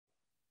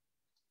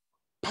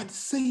but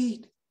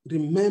said,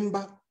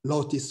 remember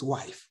Lot's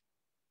wife.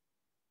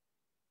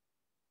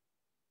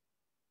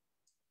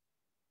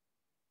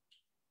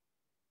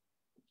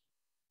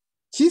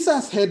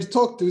 Jesus had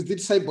talked to the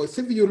disciples.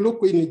 If you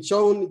look in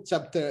John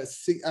chapter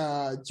 6,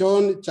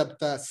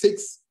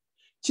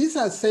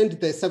 Jesus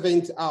sent the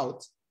servants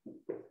out.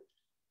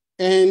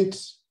 And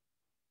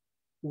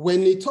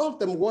when he told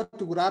them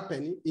what would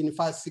happen in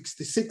verse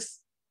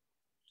 66,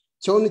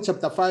 John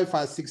chapter 5,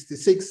 verse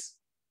 66,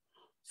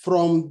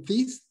 from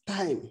this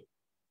time,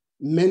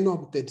 many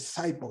of the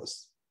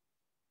disciples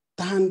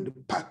turned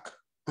back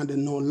and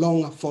no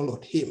longer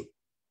followed him.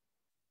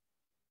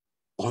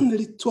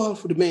 Only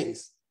 12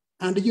 remains.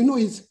 And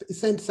he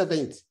sent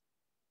 70.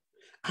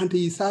 And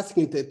he's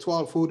asking the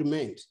 12 who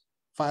remained,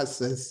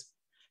 verses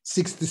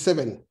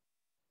 67.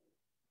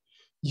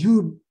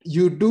 You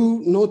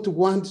do not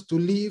want to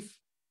leave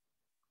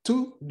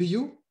too, do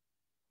you?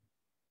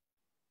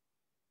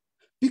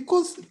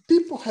 Because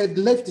people had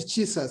left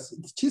Jesus.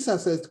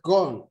 Jesus has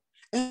gone.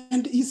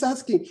 And he's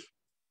asking,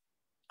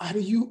 are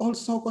you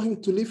also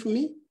going to leave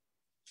me?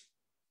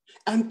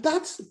 And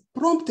that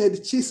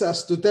prompted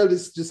Jesus to tell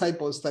his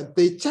disciples that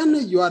the journey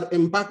you are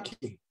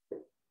embarking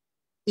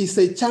is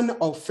a journey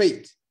of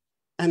faith,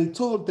 and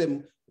told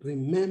them,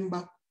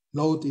 remember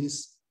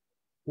Lot's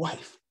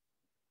wife.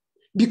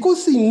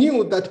 Because he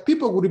knew that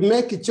people would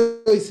make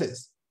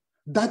choices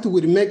that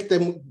would make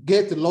them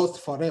get lost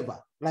forever,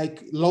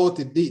 like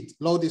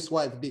Lot's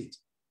wife did.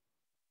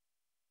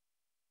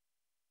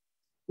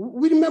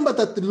 We remember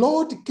that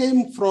Lot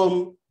came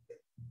from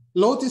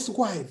Lot's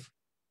wife.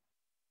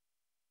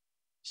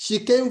 She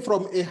came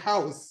from a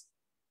house.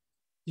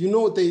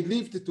 They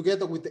lived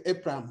together with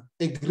Abraham,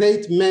 a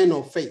great man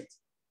of faith.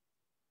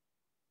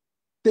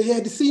 They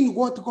had seen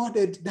what God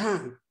had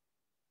done.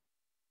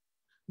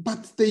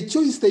 But the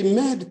choice they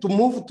made to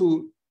move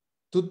to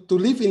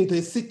live in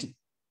the city.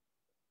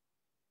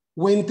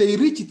 When they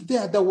reached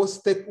there,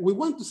 we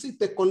want to see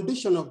the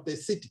condition of the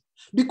city.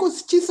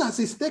 Because Jesus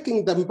is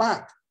taking them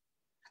back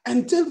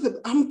and tells them,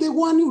 I'm the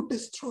one who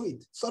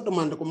destroyed Sodom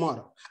and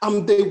Gomorrah.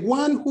 I'm the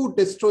one who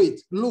destroyed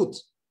Lot,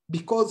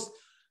 because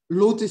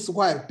Lot's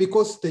wife,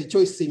 because the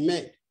choice he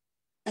made.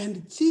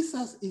 And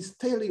Jesus is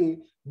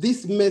telling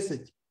this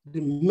message,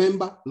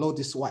 remember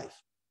Lot's wife.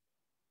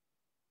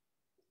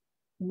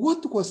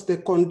 What was the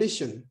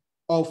condition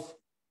of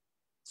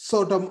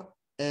Sodom,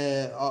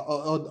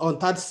 on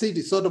that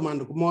city, Sodom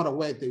and Gomorrah,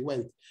 where they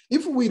went?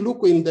 If we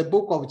look in the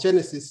book of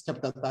Genesis,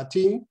 chapter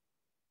 13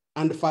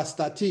 and verse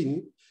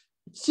 13,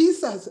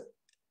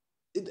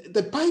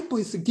 the Bible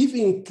is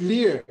giving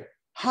clear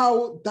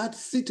how that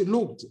city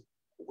looked,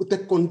 the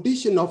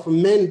condition of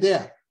men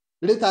there.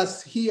 Let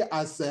us hear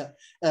as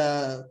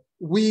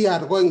we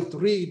are going to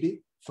read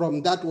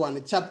from that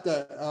one,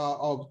 chapter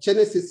of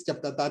Genesis,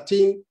 chapter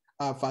 13,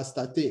 verse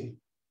 13.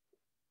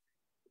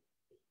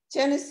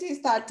 Genesis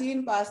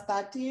 13, verse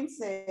 13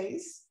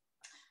 says,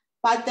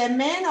 but the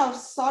men of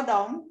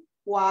Sodom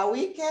were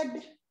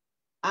wicked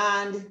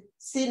and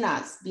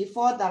sinners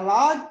before the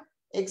Lord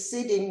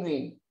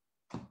exceedingly.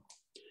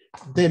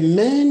 The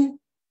men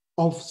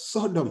of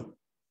Sodom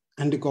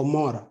and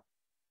Gomorrah,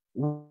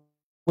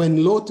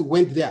 when Lot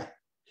went there,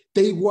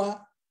 they were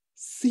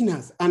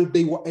sinners and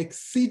they were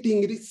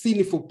exceedingly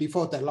sinful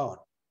before the Lord.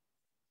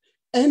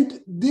 And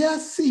their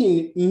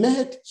sin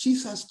made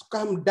Jesus to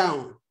come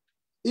down.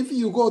 If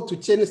you go to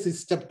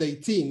Genesis chapter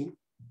 18,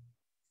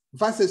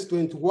 verses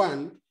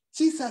 21,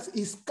 Jesus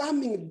is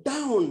coming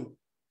down.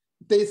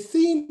 The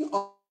sin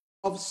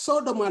of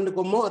Sodom and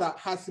Gomorrah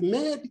has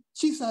made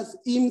Jesus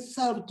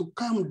himself to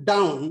come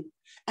down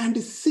and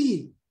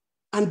see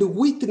and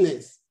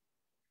witness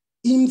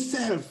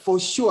himself for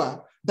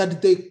sure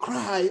that the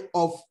cry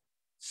of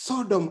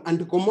Sodom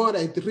and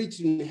Gomorrah had reached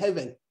in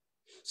heaven.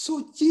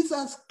 So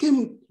Jesus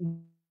came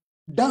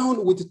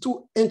down with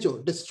two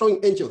angels,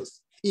 destroying angels.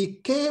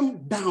 He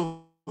came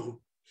down,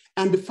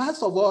 and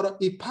first of all,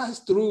 he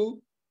passed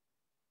through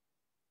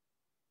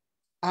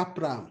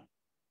Abraham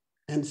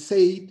and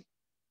said,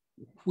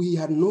 we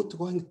are not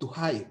going to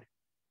hide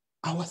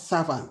our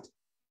servant,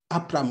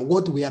 Abraham,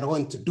 what we are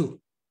going to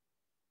do.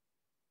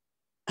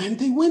 And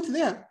they went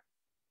there.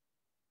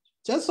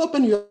 Just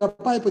open your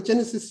Bible,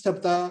 Genesis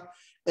chapter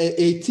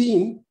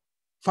 18,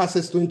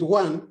 verses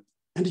 21,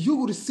 and you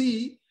will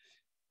see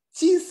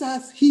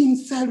Jesus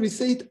himself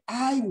said,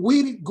 I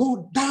will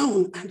go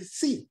down and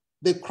see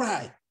the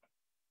cry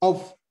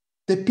of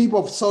the people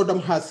of Sodom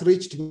has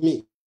reached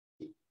me.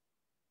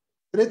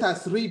 Let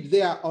us read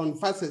there on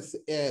verses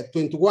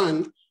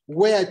 21,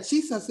 where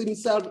Jesus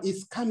himself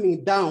is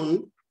coming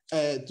down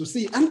to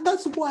see. And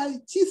that's why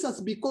Jesus,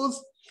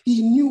 because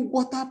he knew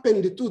what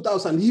happened in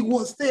 2000, he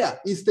was there.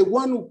 He's the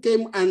one who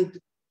came and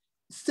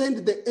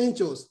sent the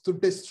angels to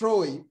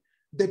destroy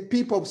the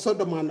people of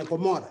Sodom and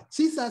Gomorrah.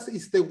 Jesus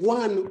is the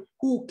one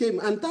who came,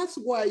 and that's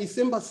why he's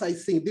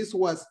emphasizing this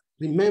was,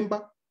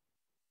 remember,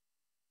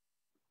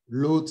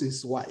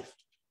 Lot's wife.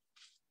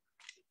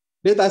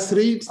 Let us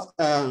read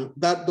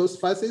those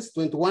verses,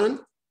 21.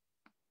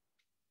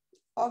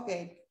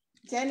 Okay,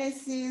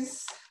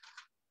 Genesis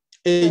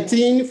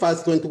 18,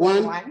 verse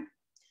 21.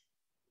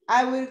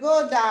 I will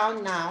go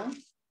down now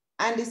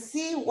and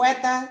see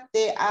whether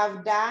they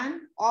have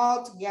done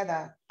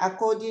altogether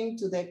according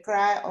to the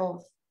cry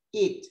of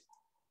it,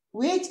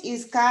 which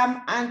is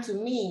come unto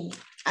me,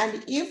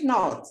 and if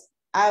not,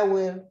 I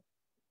will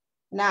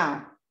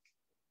now.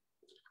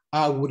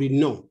 I will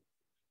know.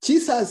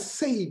 Jesus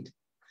said,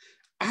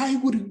 I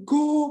would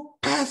go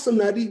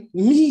personally,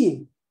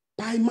 me,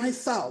 by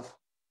myself.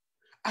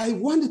 I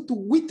wanted to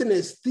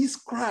witness this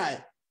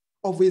cry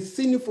of a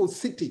sinful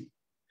city,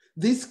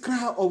 this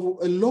cry of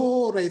a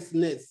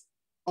lawlessness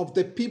of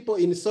the people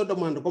in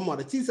Sodom and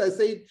Gomorrah. Jesus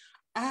said,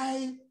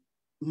 I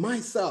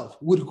myself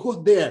would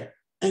go there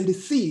and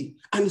see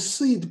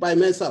it by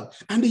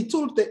myself. And he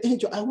told the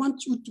angel, I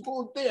want you to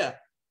go there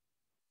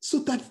so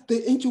that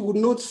the angel would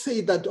not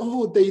say that,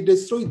 oh, they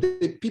destroyed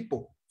the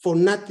people for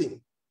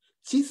nothing.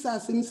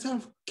 Jesus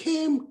himself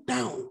came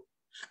down.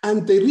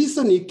 And the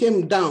reason he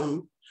came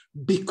down,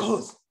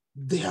 because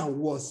there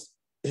was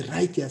a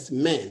righteous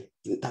man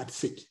in that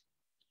city,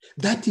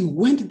 that he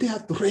went there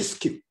to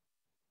rescue.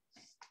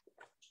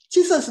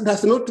 Jesus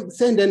does not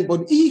send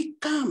anybody. He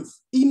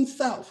comes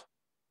himself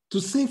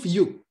to save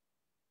you.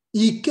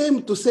 He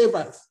came to save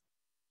us.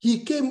 He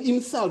came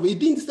himself. He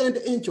didn't send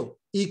an angel.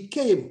 He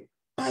came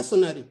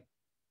personally.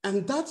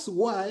 And that's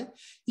why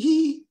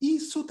he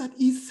so that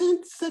he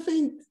sent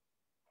 7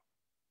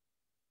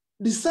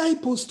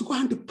 disciples to go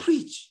and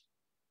preach.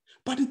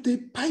 But in the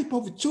Bible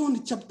of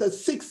John chapter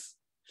 6,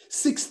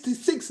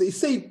 66, he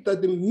said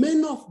that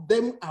many of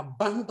them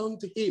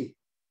abandoned him.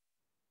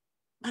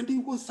 And he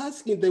was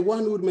asking the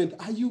one woman,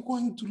 are you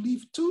going to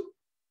leave too?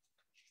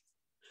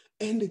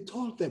 And he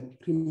told them,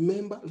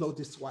 remember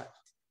Lot's wife.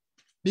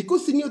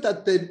 Because he knew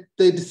that the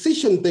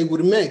decision they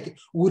would make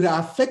would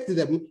affect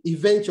them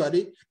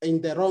eventually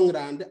in the long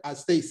run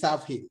as they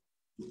serve him.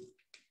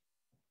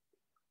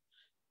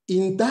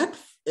 In that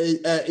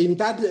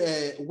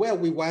where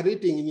we were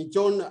reading in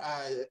John,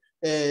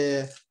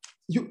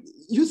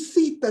 you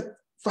see that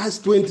verse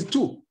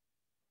 22,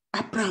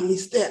 Abraham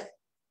is there.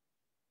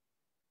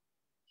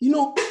 You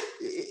know,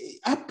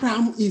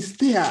 Abraham is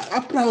there.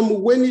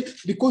 Abraham,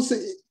 because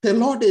the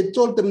Lord had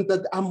told them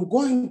that I'm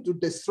going to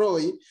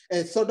destroy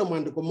Sodom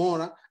and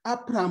Gomorrah,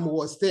 Abraham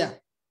was there.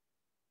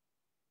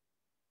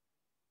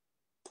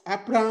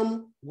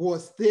 Abraham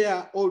was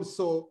there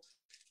also.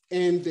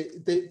 And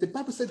the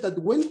Bible said that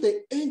when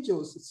the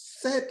angels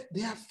set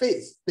their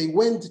face, they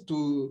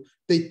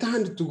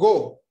turned to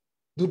go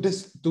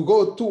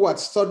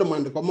towards Sodom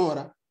and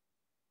Gomorrah.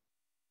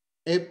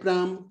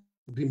 Abraham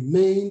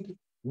remained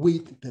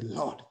with the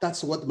Lord.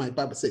 That's what my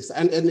Bible says.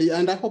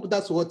 And I hope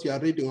that's what you are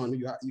reading on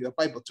your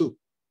Bible too.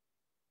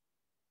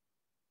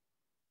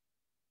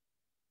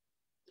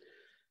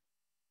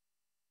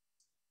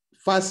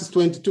 Verse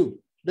 22.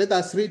 Let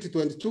us read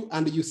 22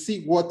 and you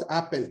see what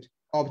happened.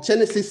 Of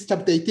Genesis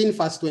chapter 18,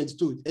 verse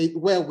 22,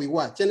 where we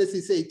were.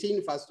 Genesis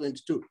 18, verse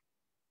 22.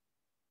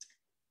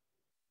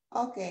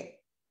 Okay.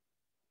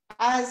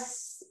 And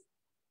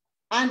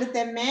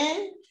the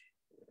men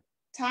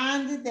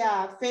turned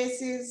their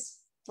faces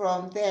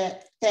from their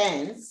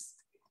tents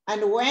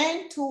and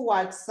went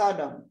towards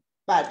Sodom.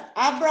 But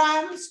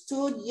Abraham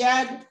stood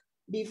yet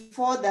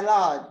before the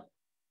Lord.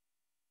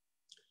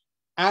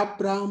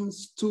 Abraham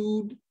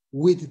stood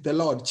with the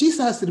Lord.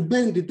 Jesus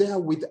remained there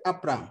with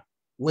Abraham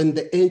when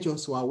the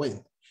angels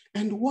went.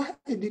 And why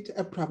did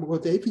Abraham go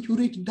there? If you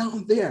read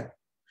down there,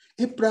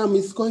 Abraham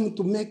is going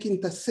to make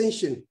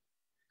intercession,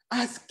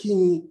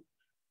 asking,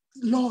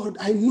 Lord,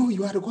 I know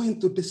you are going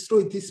to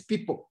destroy these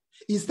people.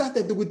 He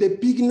started with a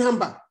big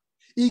number.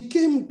 He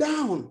came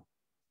down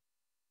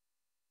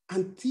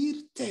until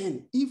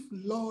 10. If,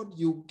 Lord,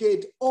 you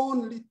get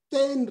only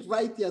 10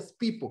 righteous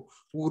people,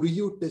 will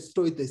you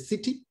destroy the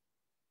city?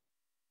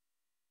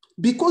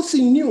 Because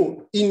he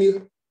knew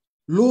in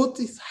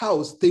Lot's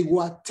house, they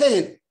were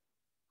 10.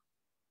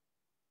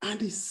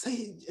 And he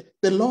said,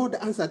 the Lord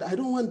answered, I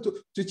don't want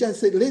to just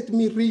say, let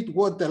me read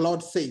what the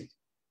Lord said.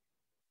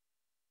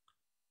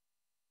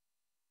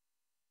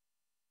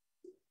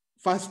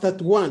 Verse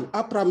 31,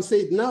 Abraham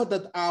said, now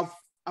that I've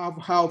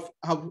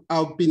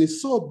been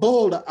so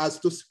bold as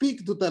to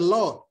speak to the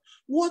Lord,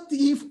 what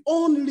if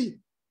only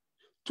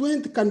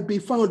 20 can be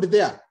found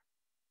there?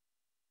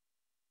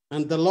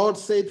 And the Lord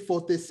said,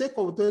 for the sake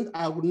of 20,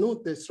 I will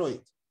not destroy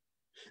it.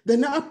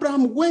 Then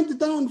Abraham went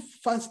down,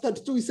 verse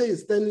 32, he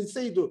says, then he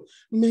said,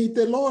 may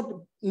the Lord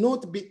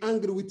not be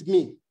angry with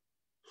me.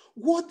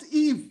 What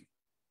if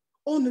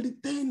only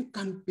 10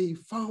 can be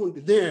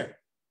found there?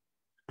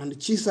 And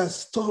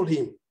Jesus told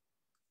him,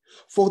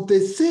 for the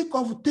sake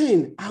of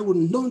 10, I will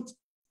not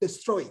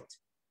destroy it.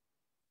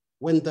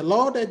 When the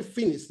Lord had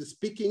finished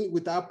speaking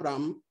with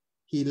Abraham,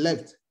 he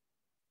left,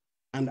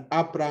 and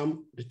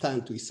Abraham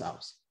returned to his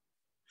house.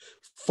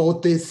 For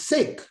the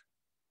sake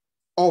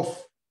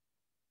of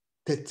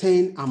the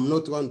 10, I'm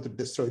not going to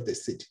destroy the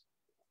city.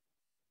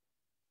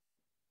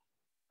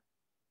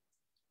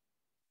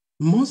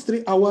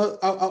 Mostly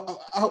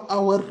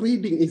our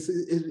reading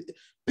is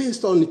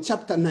based on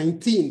chapter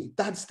 19.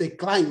 That's the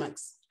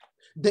climax.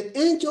 The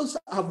angels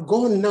have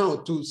gone now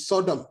to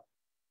Sodom.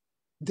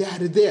 They are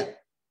there.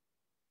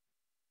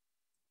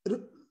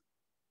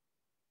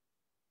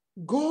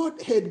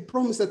 God had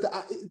promised that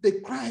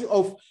the cry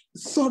of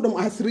Sodom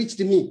has reached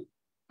me.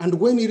 And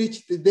when he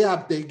reached there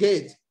at the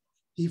gate,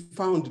 he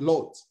found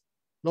Lot.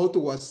 Lot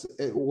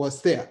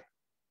was there.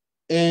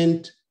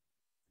 And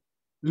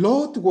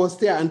Lot was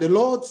there, and the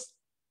Lord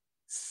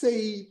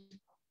said,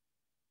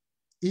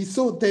 he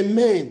saw the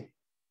men,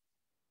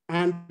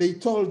 and they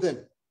told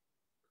them,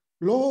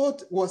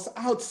 Lot was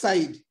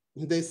outside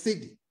in the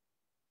city,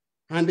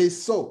 and they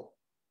saw.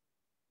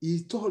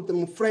 He told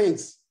them,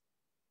 friends,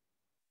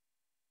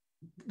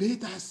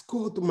 let us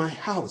go to my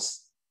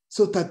house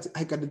so that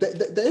I can.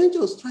 The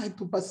angels tried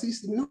to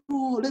persist. No,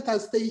 let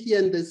us stay here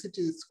in the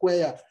city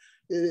square.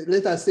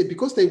 Let us say,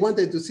 because they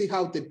wanted to see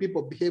how the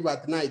people behave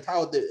at night,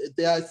 how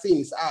their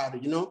sins are,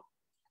 you know.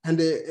 And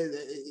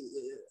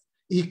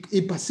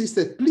he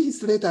persisted,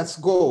 please let us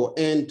go,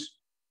 and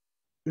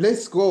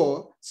let's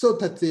go so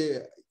that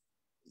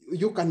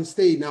you can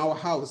stay in our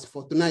house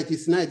for tonight.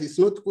 It's night. It's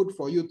not good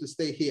for you to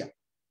stay here.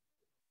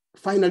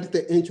 Finally,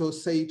 the angel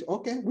said,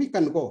 okay, we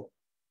can go.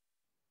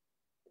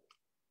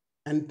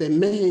 And the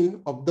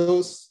men of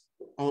those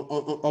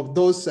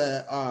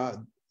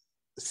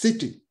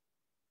city,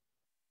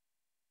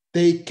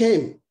 they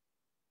came.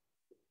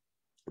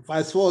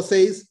 Verse 4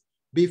 says,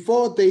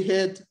 before they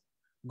had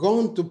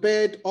gone to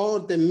bed, all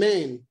the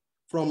men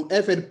from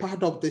every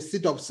part of the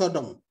city of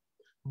Sodom,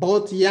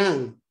 both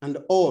young and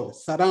old,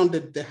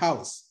 surrounded the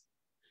house.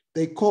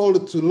 They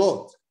called to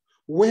Lot,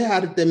 where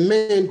are the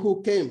men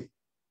who came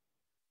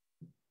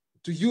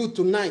to you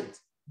tonight?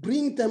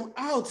 Bring them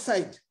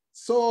outside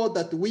so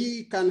that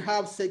we can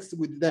have sex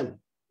with them.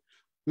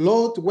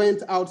 Lot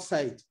went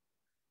outside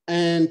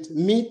and to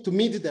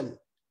meet them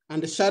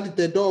and shut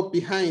the door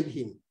behind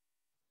him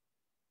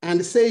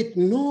and said,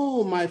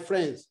 no, my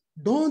friends,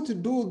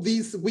 don't do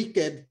this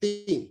wicked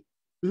thing.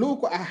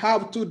 Look, I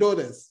have 2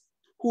 daughters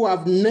who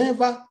have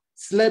never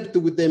slept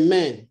with a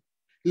man.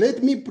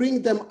 Let me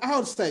bring them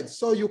outside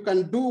so you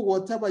can do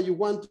whatever you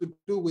want to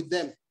do with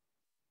them.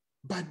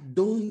 But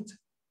don't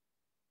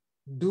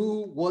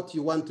do what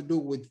you want to do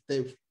with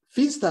the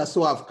feasters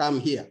who have come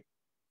here.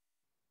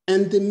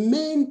 And the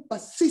men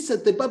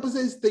persisted. The Bible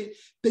says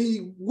they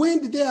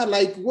went there,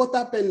 like what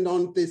happened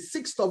on the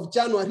 6th of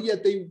January here.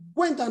 They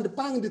went and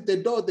banged the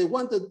door. They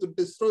wanted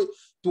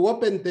to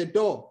open the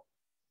door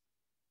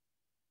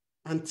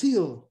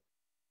until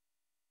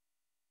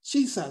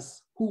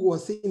Jesus, who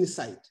was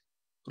inside,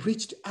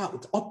 reached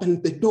out,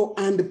 opened the door,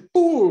 and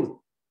pulled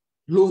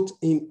Lot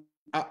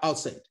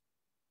outside.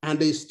 And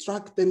they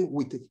struck them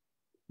with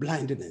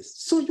blindness.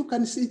 So you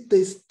can see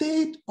the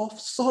state of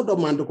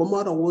Sodom and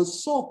Gomorrah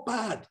was so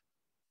bad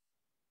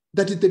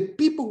that the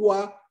people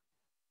were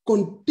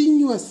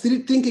continuously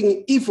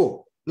thinking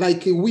evil,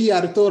 like we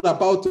are told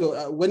about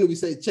when we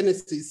say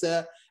Genesis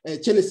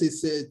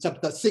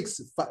chapter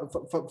 6,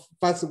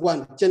 verse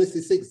 1,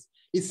 Genesis 6.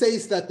 It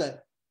says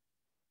that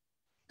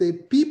the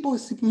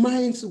people's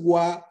minds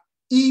were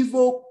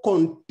evil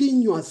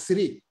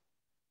continuously.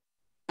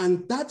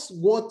 And that's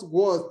what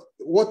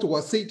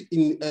was said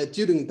in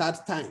during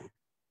that time,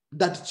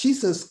 that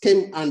Jesus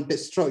came and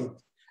destroyed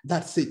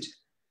that city.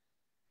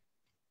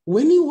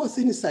 When he was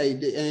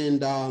inside,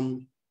 and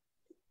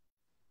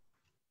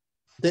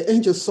the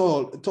angel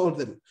told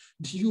them,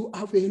 do you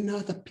have any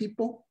other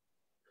people?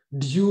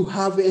 Do you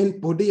have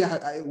anybody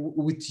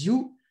with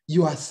you,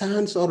 your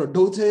sons or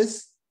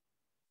daughters?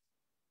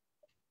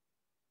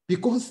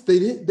 Because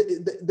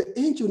the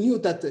angel knew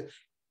that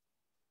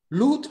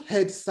Lot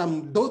had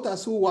some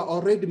daughters who were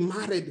already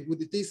married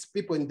with these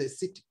people in the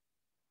city.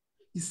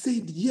 He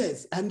said,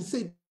 yes, and he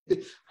said,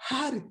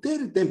 hurry,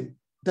 tell them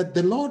that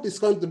the Lord is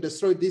going to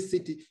destroy this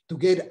city to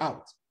get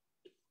out.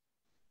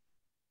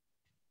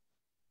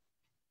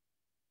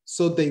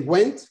 So they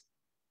went.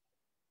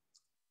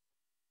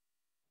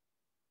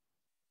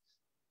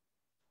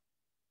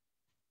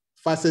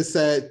 Verses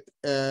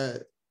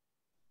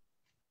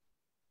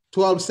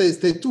 12 says,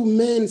 the 2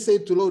 men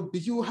said to Lot, do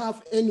you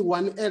have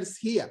anyone else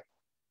here?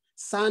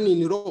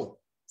 Son-in-law,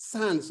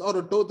 sons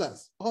or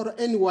daughters, or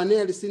anyone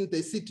else in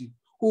the city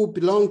who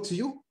belong to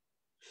you?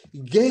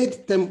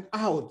 Get them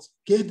out,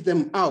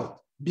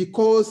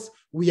 because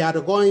we are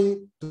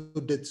going to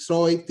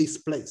destroy this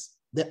place.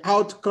 The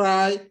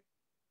outcry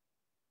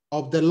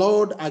of the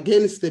Lord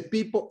against the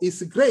people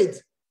is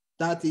great,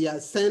 that he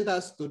has sent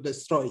us to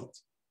destroy it.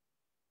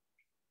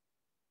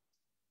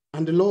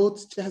 And the Lord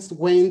just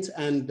went,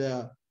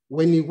 and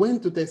when he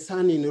went to the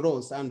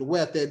son-in-laws and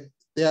where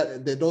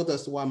the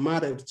daughters were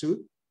married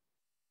to,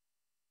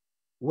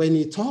 when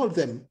he told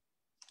them,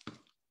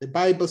 the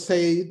Bible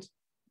said,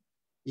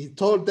 he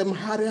told them,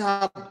 hurry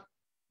up,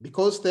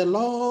 because the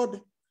Lord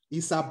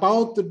is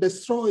about to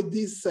destroy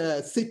this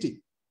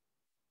city.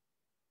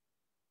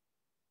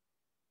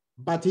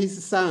 But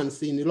his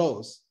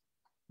sons-in-laws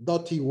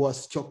thought he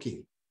was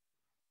joking.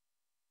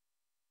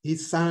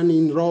 His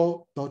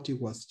son-in-law thought he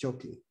was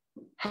joking.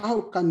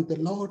 How can the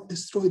Lord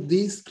destroy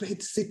this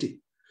great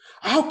city?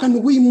 How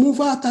can we move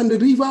out and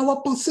leave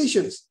our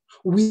possessions?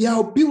 We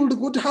have built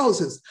good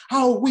houses.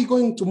 How are we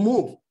going to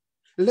move?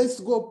 Let's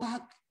go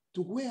back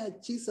to where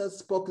Jesus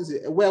spoke,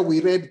 where we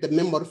read the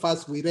memory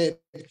verse we read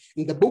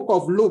in the book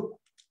of Luke,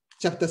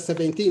 chapter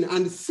 17,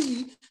 and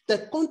see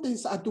the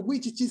context at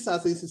which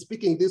Jesus is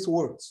speaking these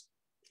words.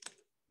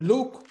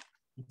 Luke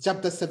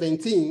chapter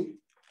 17,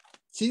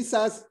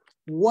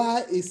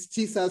 why is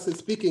Jesus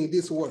speaking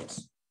these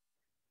words?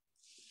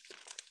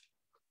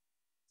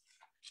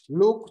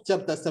 Luke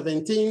chapter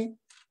 17,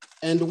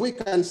 and we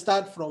can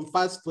start from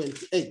verse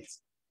 28.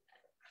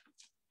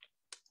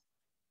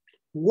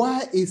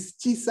 Why is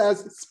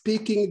Jesus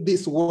speaking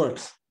these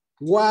words?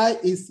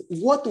 What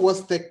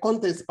was the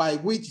context by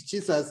which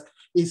Jesus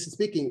is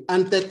speaking?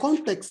 And the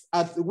context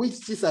at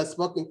which Jesus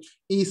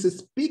is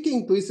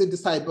speaking to his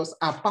disciples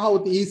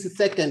about his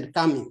second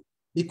coming,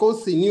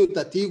 because he knew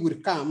that he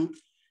would come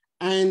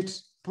and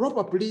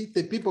probably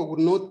the people would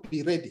not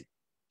be ready.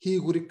 He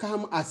would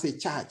come as a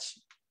church.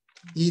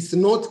 He's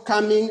not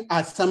coming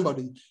as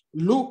somebody.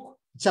 Luke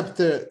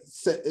chapter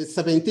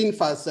 17,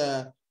 verse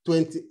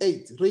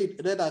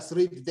 28. Let us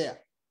read there.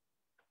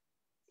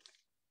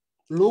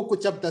 Luke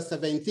chapter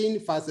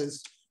 17,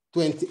 verses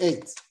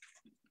 28.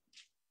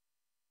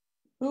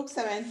 Luke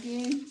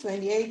 17,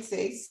 28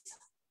 says,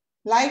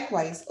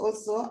 likewise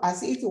also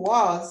as it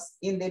was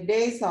in the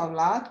days of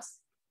Lot,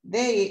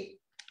 they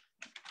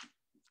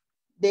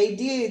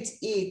did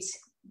eat,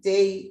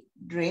 they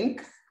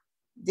drink,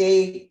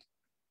 they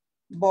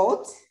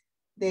bought,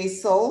 they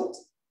sold,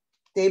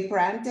 they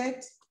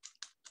planted,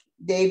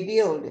 they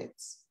built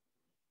it.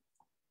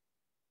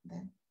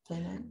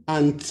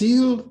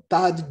 Until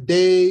that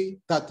day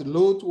that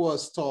Lot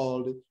was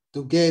told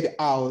to get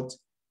out,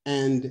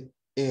 and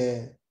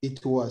they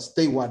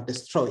were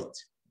destroyed.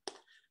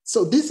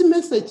 So this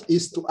message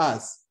is to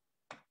us.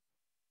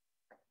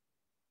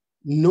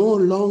 No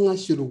longer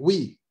should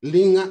we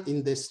linger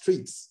in the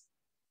streets,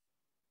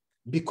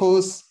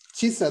 because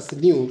Jesus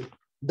knew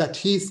that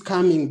he's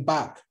coming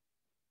back,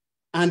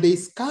 and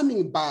he's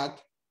coming back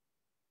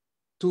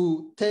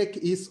to take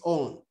his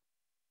own,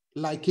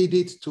 like he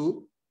did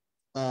to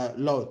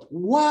Lot.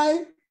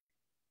 Why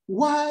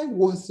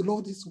was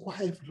Lot's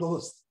wife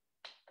lost?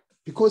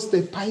 Because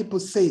the Bible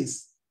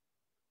says,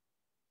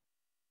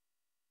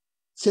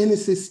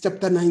 Genesis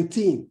chapter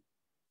 19,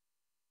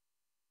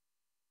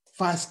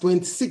 verse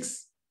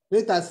 26.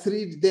 Let us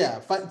read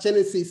there.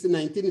 Genesis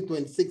 19,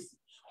 26.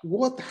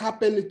 What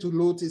happened to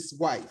Lot's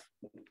wife?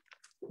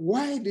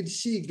 Why did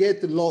she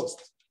get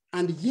lost?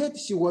 And yet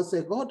she was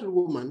a godly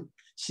woman.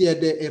 She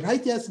had a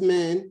righteous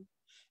man.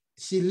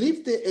 She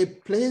lived a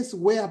place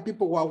where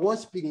people were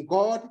worshiping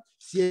God.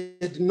 She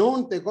had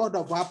known the God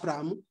of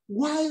Abraham.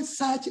 Why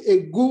such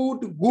a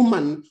good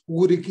woman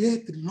would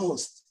get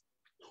lost?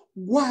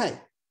 Why?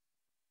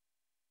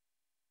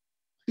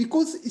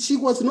 Because she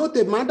was not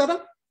a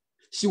murderer.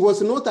 She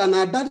was not an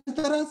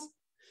adulteress.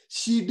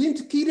 She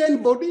didn't kill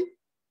anybody.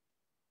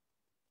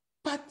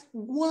 But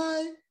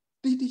why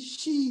did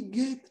she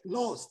get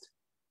lost?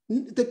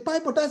 The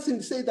Bible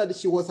doesn't say that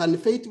she was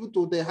unfaithful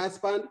to the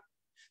husband.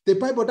 The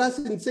Bible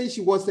doesn't say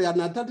she was an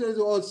adulteress,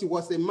 or she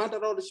was a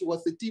murderer, or she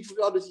was a thief,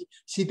 or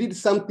she did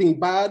something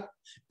bad.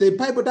 The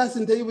Bible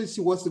doesn't say she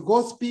was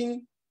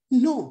gossiping.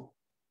 No.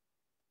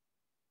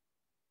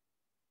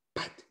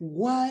 But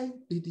why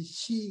did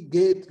she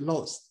get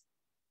lost?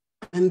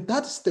 And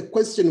that's the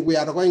question we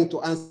are going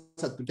to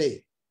answer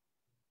today.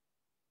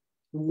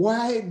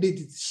 Why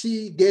did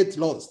she get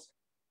lost?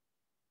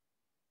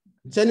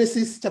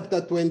 Genesis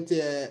chapter 20,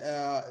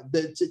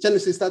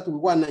 Genesis start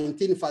with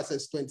 1:19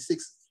 verses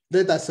 26.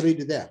 Let us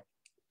read there.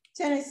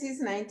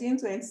 Genesis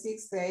 19:26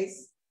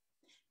 says,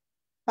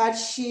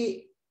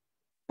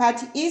 but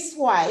his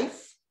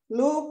wife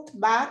looked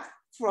back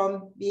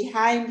from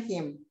behind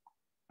him,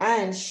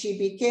 and she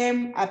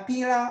became a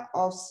pillar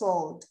of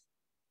salt.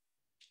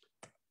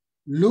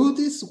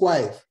 Lot's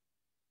wife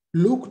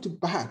looked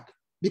back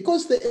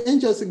because the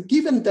angels had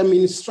given them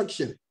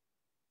instruction.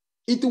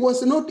 It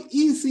was not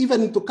easy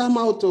even to come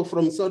out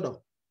from Sodom.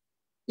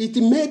 It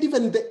made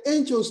even the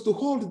angels to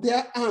hold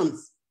their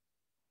arms.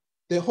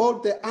 They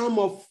hold the arm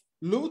of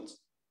Lot,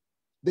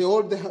 they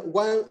hold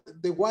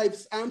the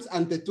wife's arms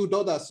and the two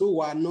daughters who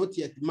were not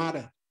yet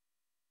married.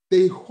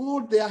 They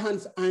hold their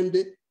hands and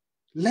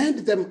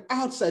led them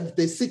outside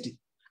the city,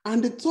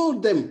 and they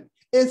told them,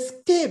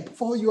 escape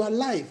for your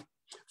life,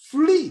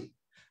 flee,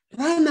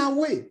 run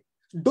away,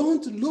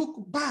 don't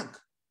look back.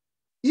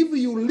 If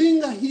you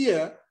linger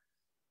here,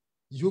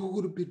 you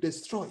will be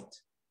destroyed.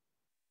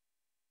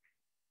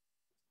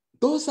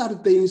 Those are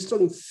the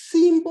instructions,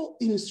 simple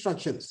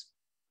instructions.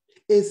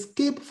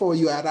 Escape for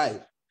your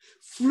life,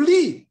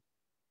 flee,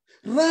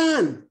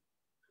 run,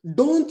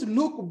 don't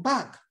look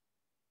back.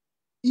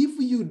 If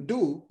you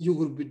do, you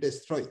will be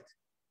destroyed.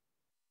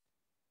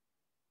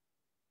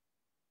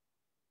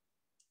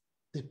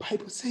 The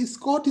Bible says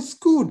God is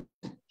good.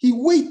 He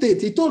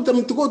waited. He told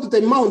them to go to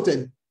the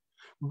mountain.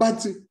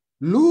 But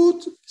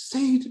Lot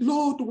said,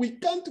 Lord, we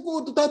can't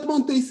go to that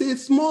mountain. It's a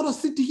small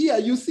city here.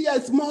 You see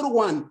a small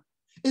one.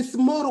 A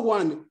small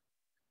one.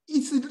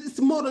 It's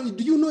small.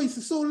 Do you know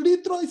it's so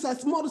little? It's a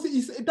small.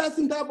 It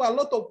doesn't have a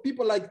lot of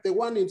people like the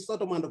one in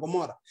Sodom and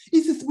Gomorrah.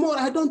 It's small.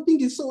 I don't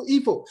think it's so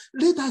evil.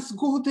 Let us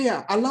go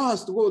there. Allow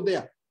us to go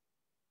there.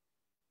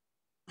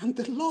 And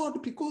the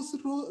Lord, because the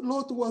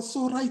Lord was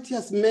so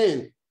righteous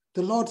man,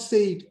 the Lord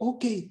said,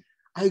 okay,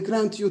 I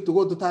grant you to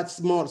go to that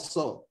small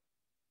soul.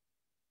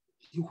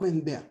 He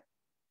went there.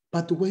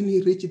 But when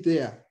he reached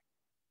there,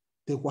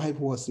 the wife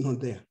was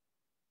not there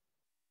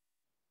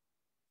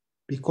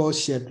because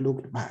she had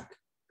looked back.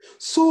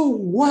 So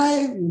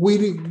why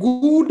will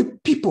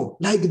good people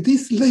like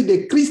this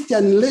lady,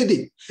 Christian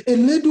lady, a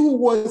lady who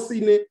was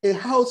in a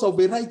house of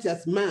a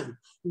righteous man,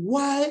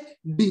 why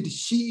did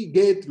she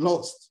get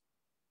lost?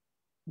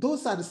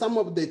 Those are some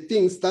of the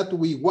things that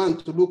we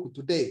want to look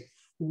today.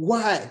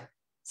 Why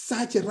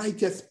such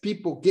righteous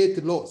people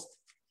get lost?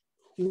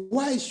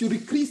 Why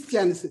should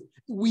Christians,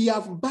 we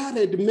have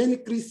buried many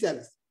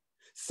Christians.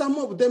 Some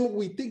of them,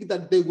 we think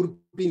that they will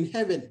be in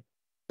heaven.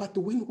 But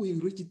when we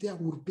reach there,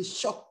 we'll be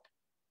shocked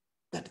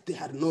that they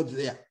are not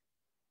there.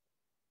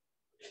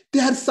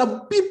 There are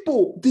some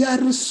people, they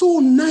are so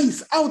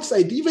nice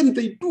outside, even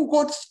they do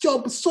God's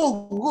job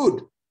so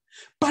good.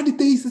 But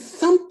there is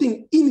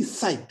something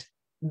inside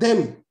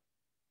them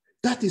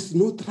that is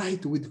not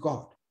right with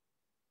God.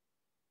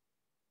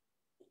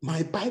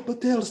 My Bible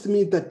tells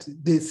me that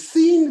the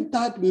sin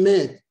that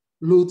made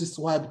Lot's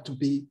wife to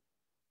be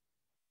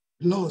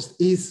lost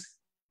is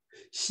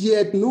she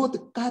had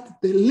not cut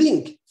the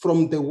link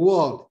from the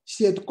world.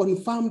 She had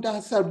confirmed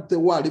herself with the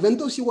world. Even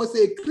though she was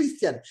a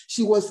Christian,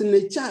 she was in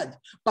a church,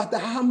 but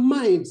her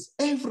mind,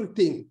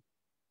 everything,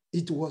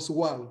 it was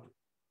world.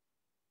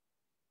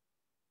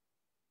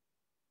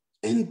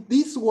 And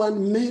this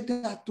one made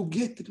her to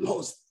get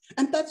lost.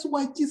 And that's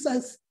why Jesus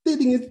is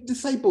telling his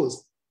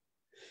disciples,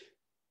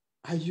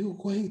 are you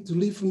going to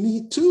leave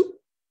me too?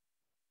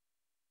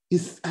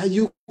 Are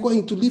you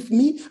going to leave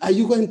me? Are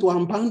you going to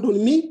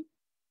abandon me?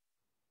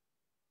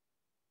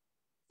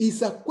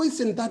 It's a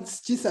question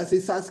that Jesus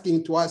is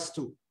asking to us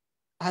too.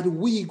 Are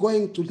we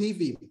going to leave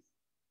him?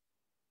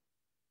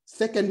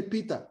 2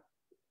 Peter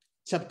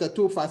chapter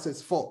 2,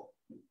 verses 4.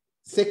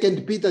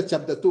 2 Peter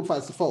chapter 2,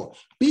 verse 4.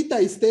 Peter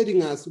is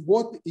telling us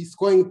what is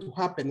going to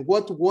happen,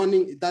 what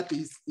warning that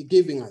is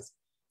giving us.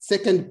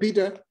 2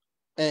 Peter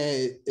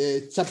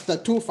chapter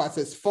 2,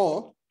 verses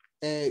 4,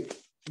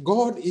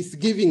 God is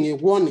giving a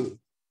warning.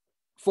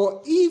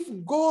 For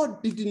if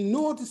God did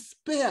not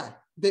spare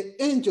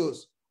the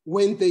angels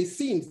when they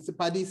sinned,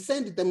 but he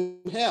sent them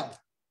hell.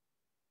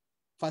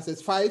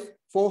 Verses 5,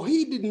 for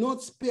he did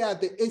not spare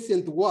the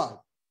ancient world.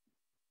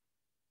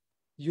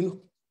 You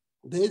know,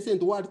 the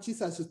ancient world,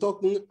 Jesus is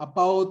talking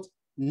about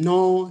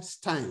Noah's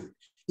time.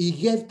 He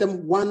gave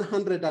them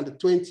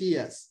 120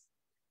 years,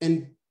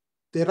 and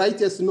the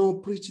righteous Noah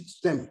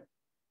preached to them,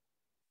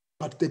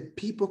 but the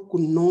people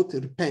could not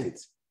repent.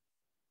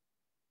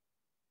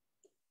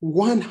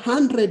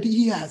 100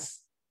 years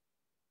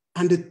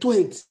and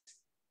 20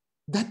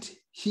 that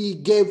he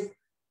gave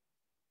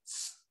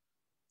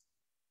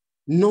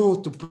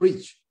Noah to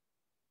preach.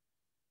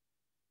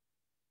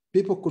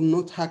 People could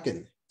not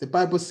hearken. The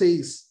Bible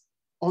says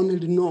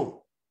only Noah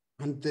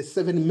and the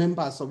 7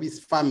 members of his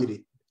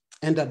family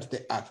entered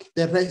the ark.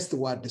 The rest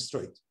were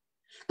destroyed.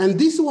 And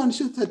this one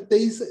shows that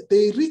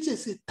there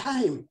reaches a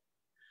time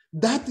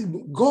that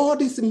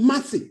God's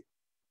mercy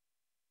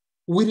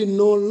will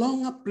no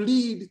longer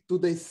plead to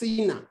the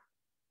sinner.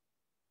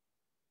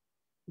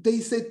 There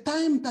is a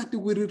time that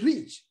will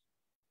reach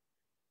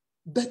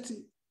that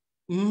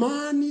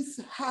man's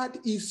heart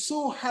is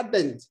so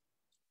hardened,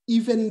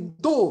 even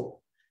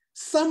though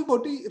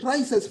somebody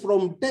rises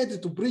from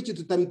dead to preach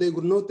to them, they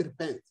will not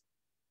repent.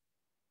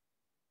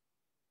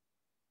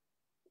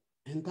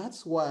 And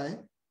that's why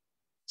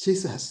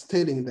Jesus is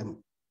telling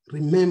them,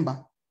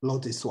 remember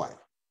Lot's wife.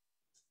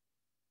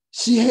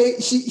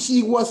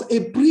 She was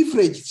a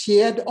privilege. She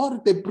had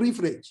all the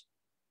privilege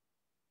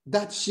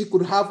that she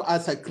could have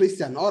as a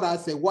Christian or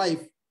as a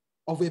wife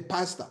of a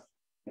pastor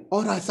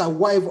or as a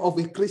wife of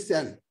a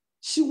Christian.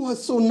 She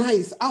was so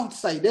nice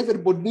outside.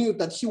 Everybody knew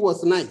that she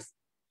was nice.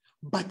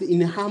 But in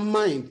her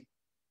mind,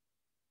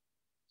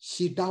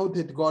 she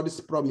doubted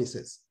God's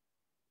promises.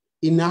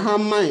 In her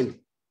mind,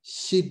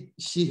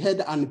 she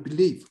had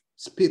unbelief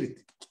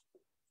spirit.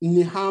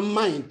 In her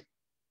mind,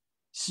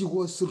 she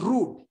was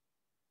rude.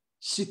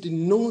 She did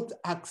not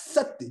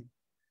accept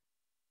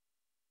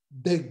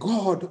the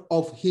God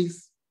of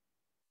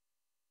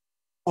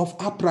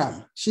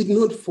Abraham. She did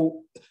not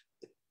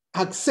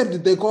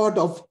accept the God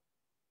of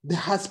the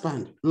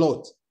husband,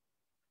 Lot.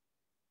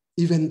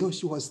 Even though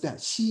she was there,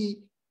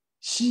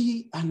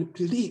 she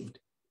unbelieved.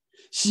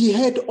 She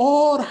had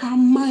all her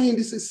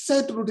mind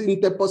settled in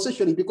the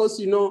possession because,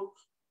 you know,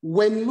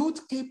 when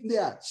Lot came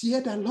there, she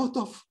had a lot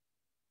of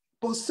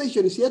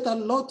possession. She had a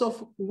lot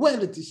of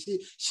wealth.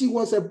 She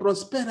was a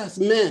prosperous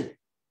man.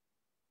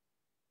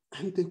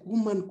 And the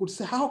woman could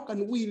say, how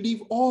can we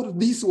leave all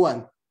this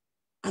one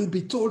and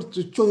be told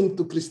to join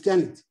to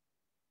Christianity?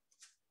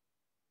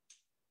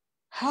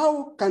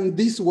 How can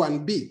this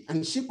one be?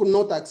 And she could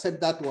not accept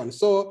that one.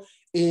 So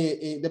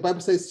the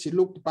Bible says she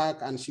looked back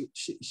and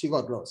she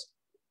got lost.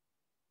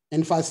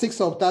 In verse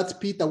 6 of that,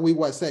 Peter, we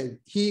were saying,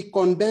 he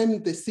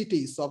condemned the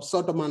cities of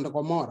Sodom and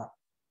Gomorrah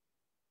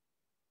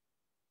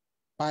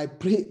by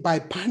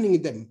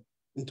burning them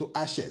into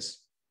ashes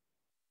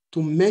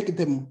to make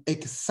them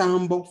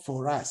example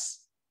for us,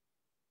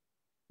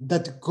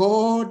 that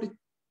God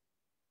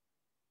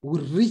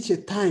will reach a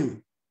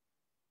time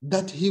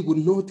that he will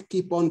not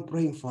keep on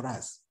praying for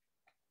us.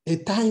 A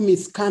time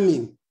is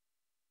coming,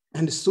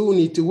 and soon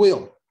it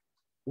will,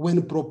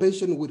 when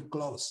probation will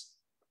close,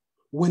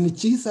 when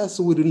Jesus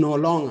will no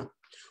longer,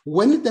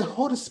 when the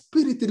Holy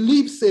Spirit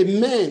leaves a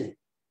man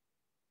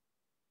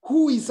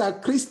who is a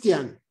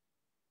Christian,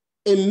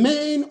 a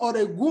man or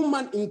a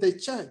woman in the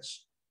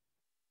church,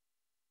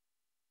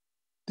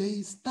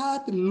 they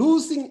start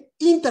losing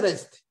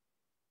interest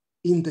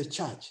in the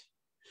church.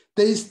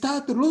 They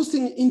start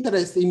losing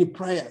interest in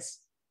prayers.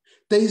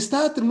 They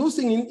start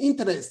losing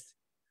interest,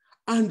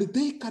 and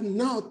they can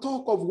now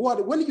talk of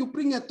what. When you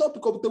bring a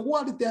topic of the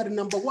world, they are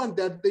number one,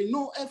 that they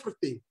know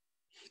everything.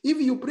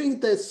 If you bring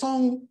the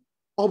song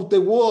of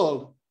the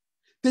world,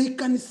 they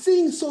can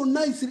sing so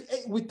nicely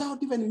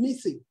without even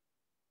missing.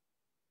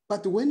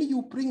 But when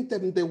you bring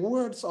them the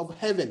words of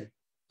heaven,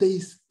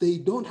 they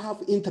don't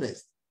have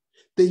interest.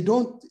 They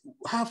don't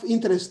have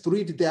interest to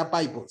read their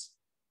Bibles.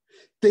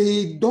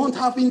 They don't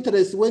have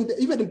interest when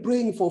even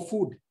praying for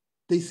food.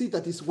 They see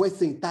that it's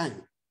wasting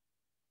time.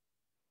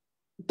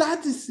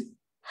 That is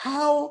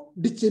how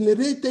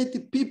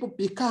degenerated people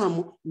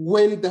become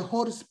when the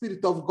Holy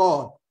Spirit of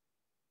God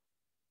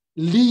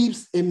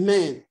leaves a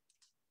man.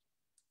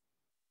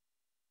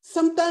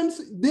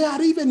 Sometimes they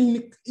are even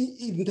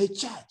in the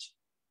church,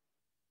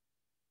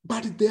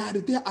 but they are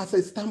there as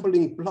a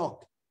stumbling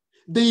block.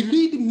 They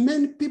lead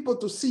many people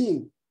to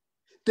sin.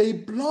 They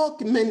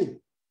block many.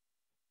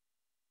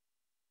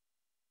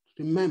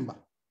 Remember,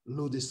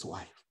 Lot's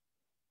wife.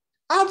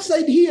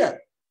 Outside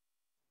here,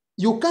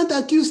 you can't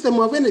accuse them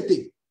of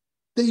anything.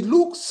 They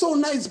look so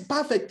nice,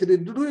 perfect,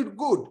 really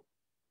good.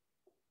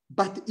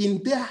 But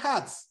in their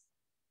hearts,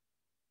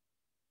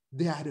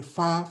 they are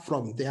far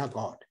from their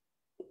God.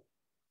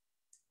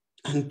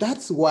 And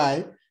that's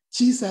why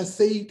Jesus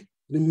said,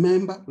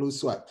 remember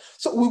Lot's wife.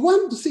 So we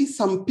want to see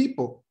some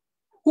people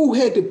who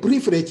had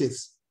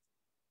privileges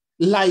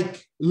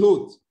like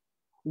Lot.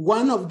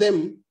 One of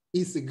them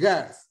is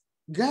Gaz.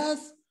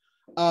 Gaz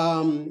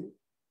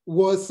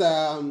was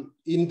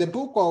in the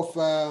book of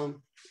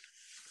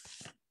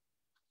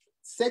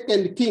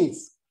 2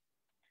 Kings.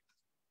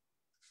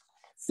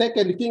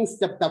 2 Kings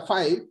chapter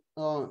 5.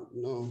 Oh,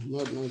 no,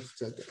 not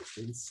 2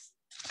 Kings.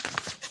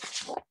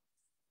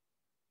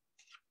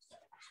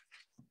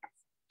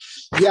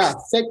 Yeah,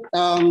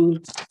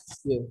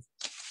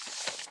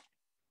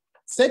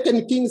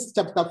 2 Kings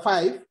chapter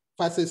 5,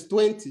 verses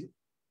 20.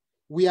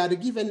 We are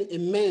given a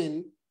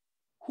man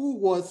who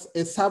was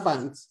a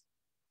servant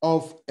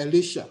of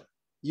Elisha.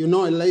 You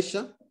know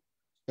Elisha?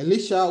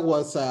 Elisha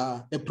was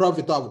a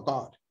prophet of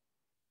God.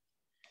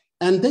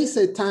 And there's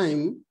a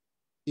time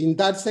in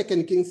that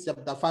 2 Kings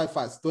chapter 5,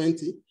 verse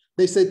 20,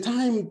 there's a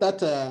time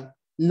that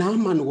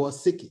Naaman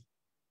was sick.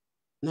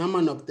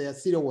 Naaman of the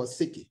Assyria was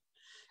sick.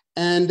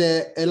 And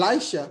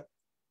Elisha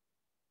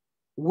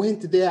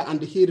went there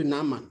and healed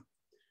Naaman.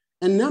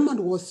 And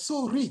Naaman was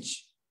so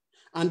rich,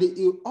 and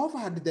he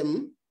offered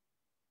them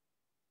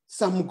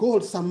some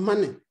gold, some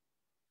money.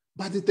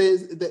 But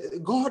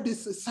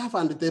God's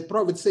servant, the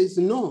prophet, says,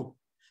 no,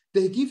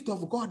 the gift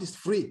of God is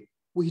free.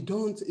 We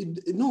don't,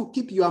 no,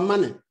 keep your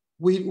money.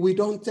 We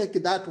don't take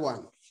that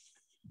one.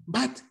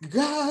 But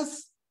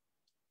Gaz,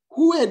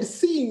 who had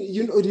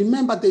seen,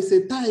 remember there's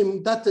a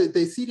time that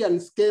the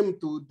Syrians came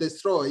to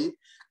destroy,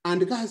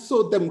 and God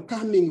saw them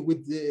coming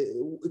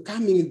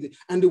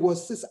and it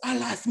was says,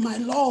 alas, my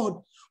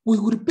Lord, we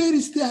will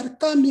perish. They are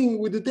coming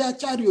with their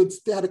chariots.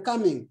 They are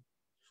coming.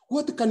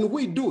 What can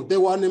we do? They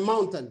were on a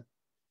mountain.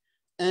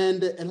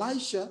 And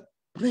Elisha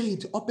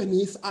prayed, open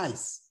his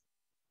eyes.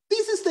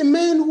 This is the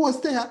man who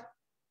was there,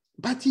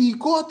 but he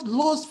got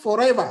lost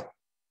forever.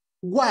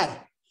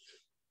 Why?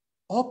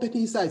 Open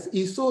his eyes.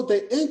 He saw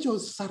the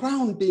angels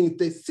surrounding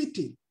the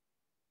city,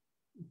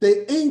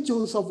 the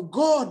angels of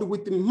God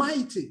with the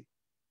mighty,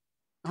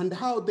 and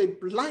how they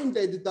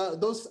blinded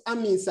those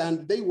armies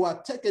and they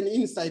were taken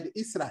inside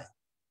Israel.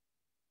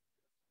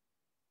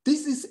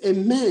 This is a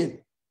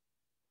man,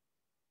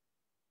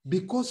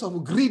 because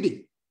of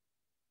greedy.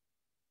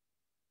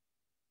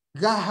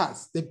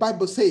 Gehazi, the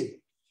Bible says,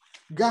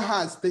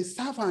 Gehazi, the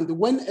servant,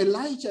 when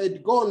Elijah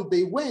had gone,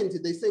 they went,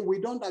 they said, we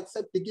don't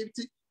accept the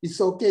gift.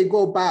 It's okay,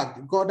 go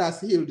back. God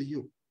has healed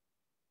you.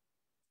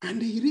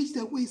 And he reached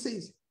the way, he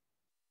says,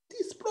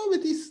 this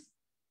prophet is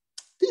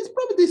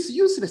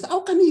useless. How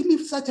can he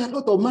leave such a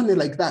lot of money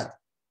like that?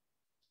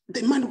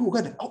 The man who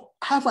got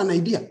have an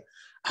idea.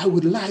 I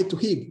would lie to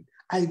him.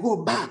 I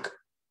go back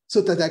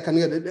so that I can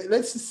get it.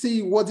 Let's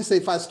see what it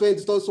says, verse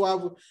 20. It also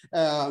have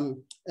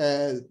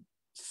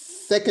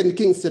 2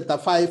 Kings chapter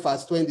 5,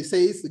 verse 20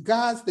 says,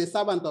 Gaz, the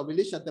servant of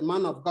Elisha, the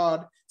man of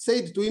God,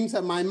 said to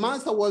himself, my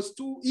master was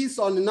too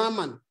easy on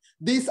Naaman,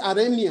 this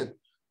Aramean,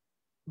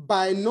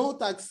 by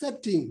not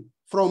accepting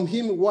from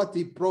him what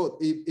he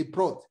brought.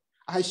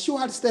 I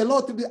sure asked the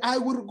Lord, I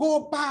will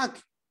go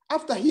back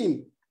after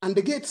him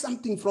and get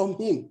something from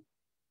him.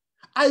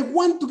 I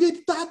want to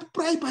get that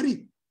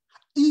bribery.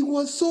 He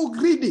was so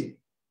greedy.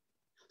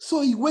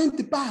 So he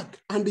went back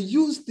and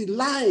used the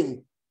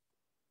line.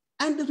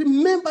 And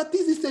remember,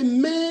 this is a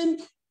man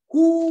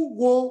who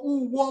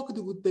walked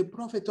with the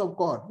prophet of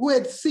God, who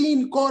had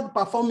seen God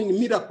performing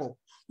miracles,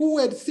 who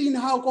had seen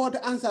how God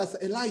answers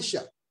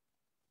Elisha.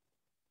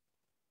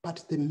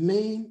 But the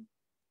man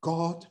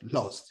God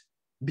lost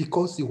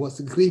because he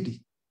was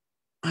greedy.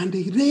 And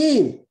he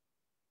ran.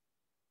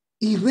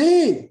 He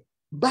ran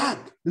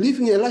back,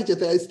 leaving Elijah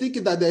there,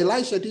 thinking that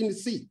Elisha didn't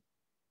see.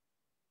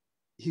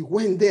 He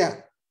went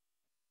there.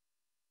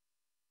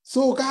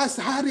 So guys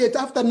hurried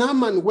after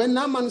Naaman. When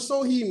Naaman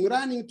saw him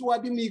running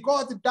toward him, he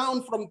got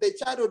down from the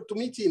chariot to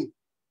meet him.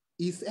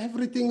 Is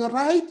everything all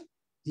right?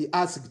 He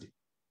asked.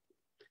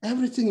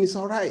 Everything is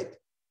all right.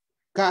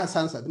 Guys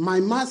answered, my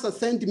master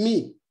sent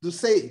me to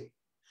say,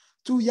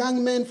 2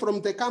 young men from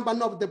the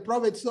company of the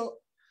prophet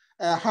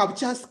have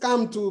just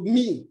come to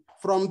me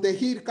from the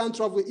hill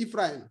country of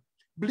Ephraim.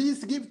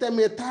 Please give them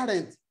a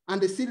talent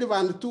and a silver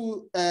and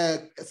 2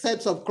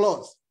 sets of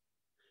clothes.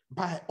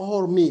 By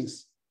all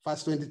means,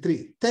 verse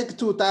 23, take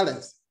 2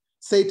 talents,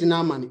 said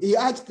Naaman. He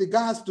asked the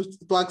guards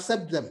to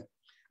accept them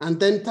and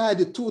then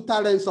tied 2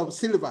 talents of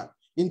silver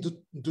into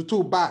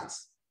 2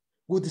 bags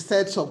with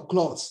sets of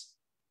clothes.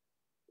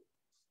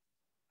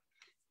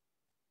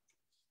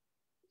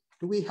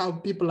 Do we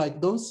have people like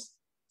those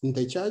in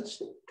the church?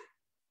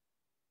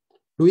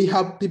 Do we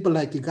have people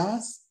like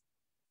guys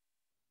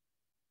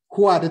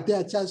who are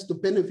there just to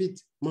benefit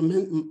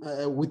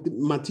with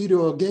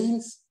material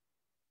gains?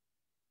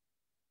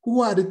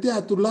 Who are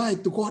there to lie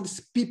to God's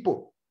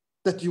people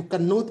that you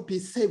cannot be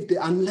saved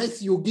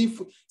unless you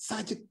give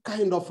such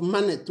kind of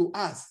money to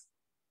us?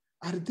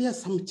 Are there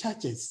some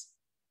churches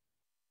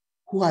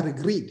who are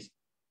greedy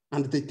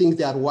and they think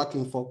they are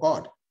working for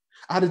God?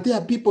 Are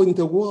there people in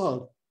the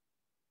world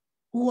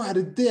who are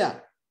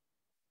there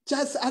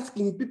just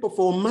asking people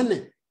for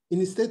money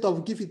instead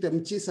of giving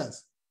them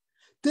Jesus?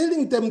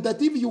 Telling them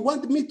that if you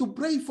want me to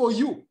pray for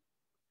you,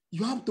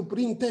 you have to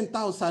bring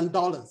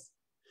 $10,000.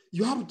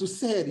 You have to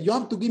sell, you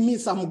have to give me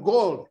some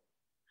gold.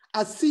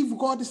 As if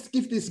God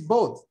gives this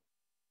both.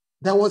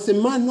 There was a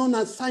man known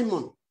as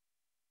Simon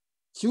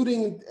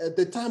during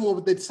the time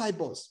of the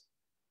disciples.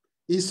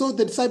 He saw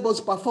the disciples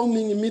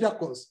performing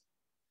miracles.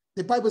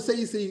 The Bible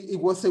says it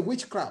was a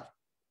witchcraft.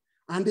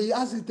 And he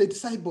asked the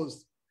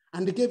disciples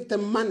and gave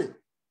them money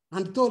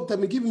and told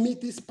them, give me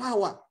this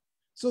power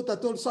so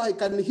that also I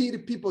can heal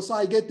people, so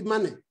I get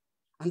money.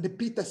 And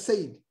Peter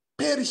said,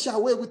 perish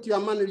away with your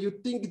money. You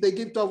think the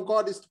gift of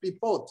God is to be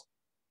bought.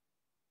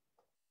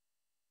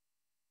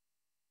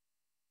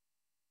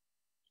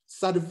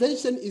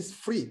 Salvation is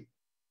free.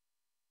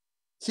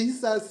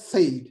 Jesus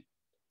said,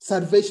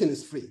 salvation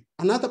is free.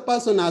 Another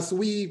person, as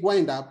we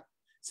wind up,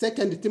 2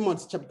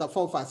 Timothy chapter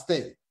 4, verse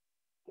 10.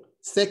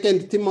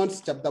 2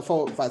 Timothy chapter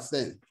 4, verse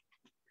 10.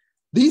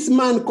 This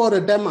man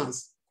called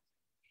Demas,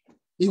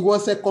 he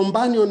was a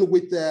companion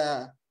with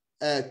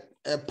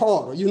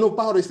Paul. You know,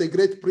 Paul is a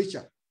great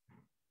preacher.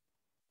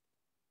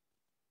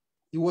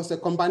 He was a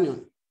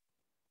companion.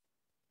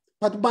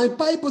 But my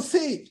Bible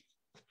said,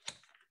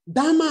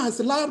 Demas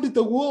loved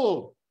the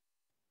world,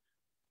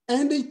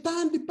 and he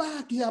turned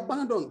back, he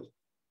abandoned.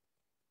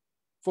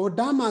 For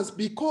Demas,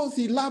 because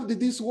he loved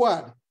this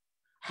world,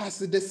 has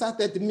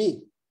deserted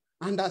me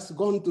and has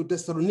gone to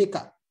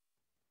Thessalonica,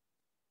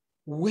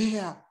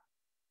 where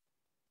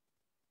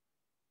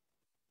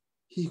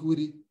he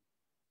would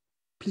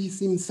please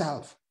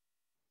himself.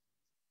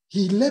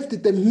 He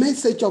left the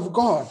message of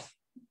God.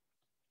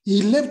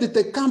 He left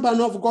the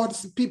company of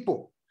God's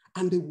people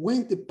and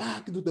went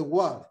back to the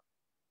world.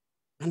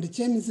 And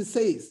James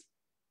says,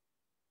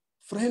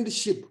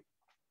 friendship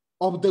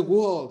of the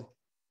world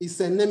is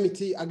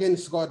enmity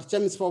against God.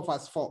 James 4,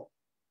 verse 4.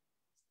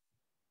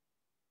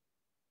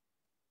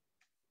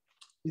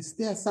 Is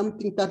there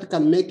something that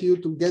can make you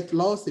to get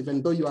lost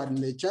even though you are in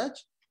the church?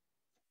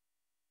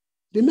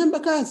 Remember,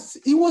 guys,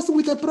 he was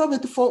with the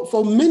prophet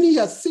for many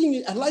years,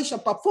 seeing Elisha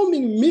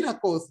performing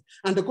miracles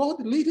and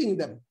God leading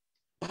them.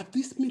 But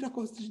these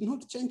miracles did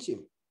not change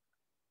him.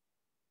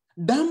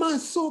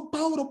 Demas saw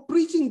power of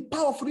preaching,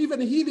 powerful, even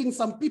healing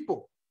some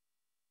people.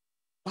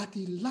 But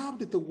he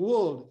loved the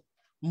world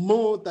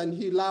more than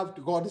he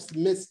loved God's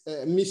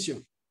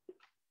mission.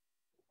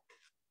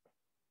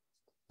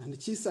 And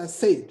Jesus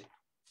said,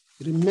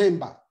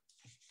 remember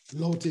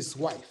Lot's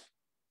wife.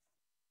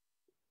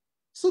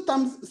 So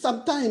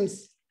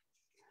sometimes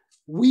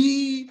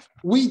we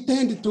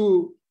tend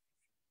to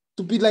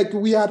be like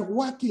we are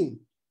working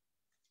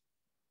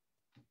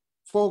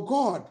for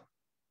God,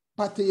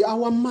 but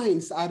our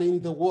minds are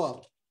in the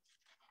world.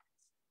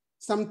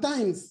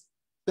 Sometimes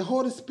the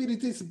Holy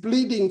Spirit is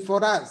bleeding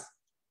for us,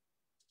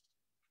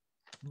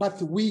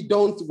 but we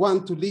don't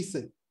want to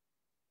listen.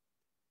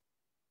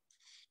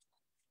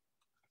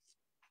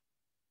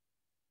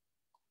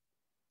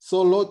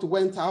 So Lot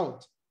went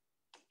out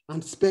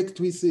and spake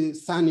to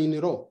his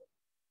son-in-law,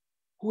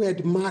 who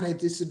had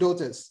married his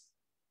daughters,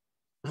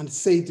 and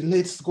said,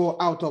 let's go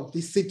out of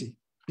this city,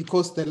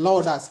 because the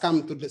Lord has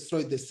come to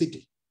destroy the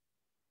city.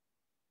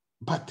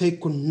 But they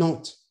could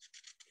not.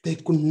 They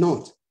could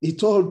not. He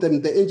told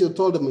them, the angel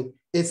told them,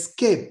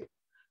 escape,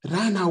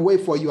 run away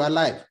for your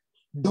life.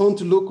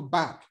 Don't look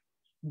back.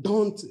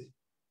 Don't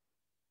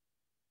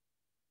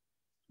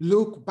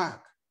look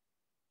back.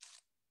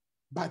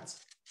 But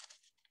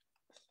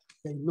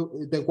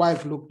the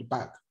wife looked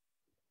back.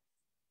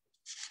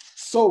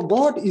 So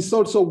God is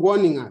also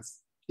warning us.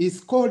 He's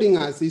calling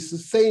us.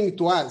 He's saying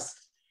to us,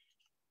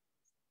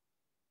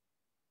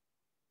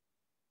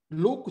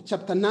 Luke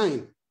chapter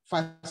 9,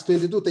 verse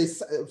 22,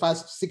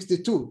 verse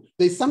 62,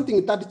 there's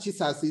something that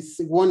Jesus is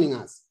warning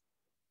us.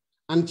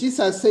 And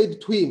Jesus said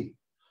to him,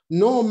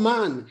 no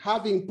man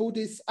having put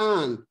his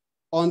hand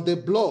on the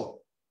blow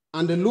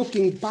and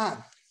looking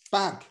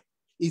back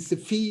is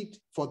fit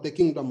for the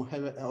kingdom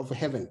of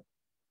heaven.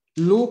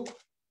 Luke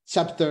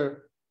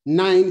chapter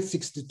 9,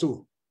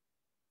 62.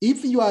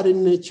 If you are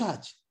in a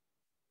church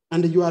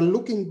and you are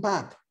looking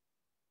back,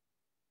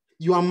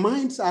 your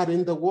minds are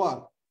in the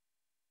world,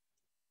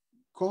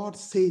 God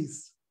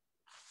says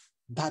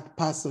that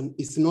person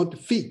is not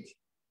fit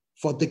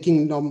for the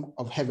kingdom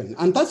of heaven.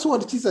 And that's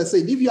what Jesus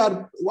said. If you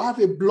have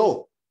a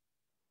blow,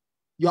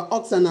 your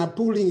oxen are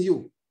pulling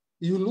you,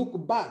 you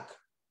look back,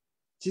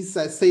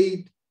 Jesus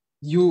said,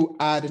 you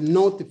are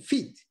not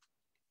fit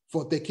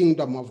for the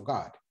kingdom of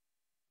God.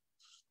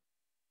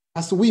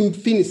 As we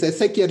finish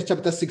Ezekiel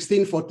chapter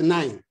 16,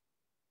 49.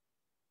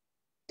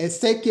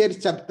 Ezekiel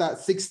chapter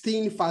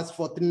 16, verse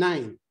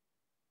 49.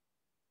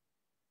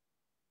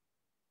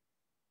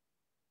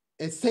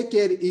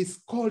 Ezekiel is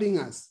calling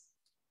us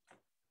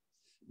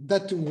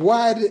that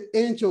while the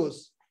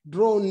angels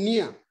draw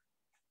near,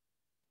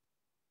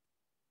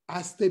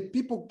 as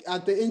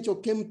the angel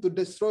came to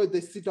destroy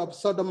the city of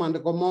Sodom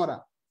and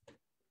Gomorrah,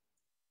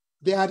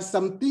 there are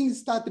some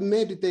things that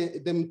made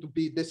them to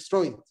be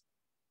destroyed.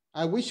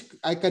 I wish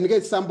I can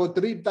get somebody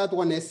to read that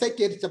one.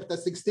 Ezekiel chapter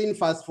 16,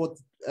 verse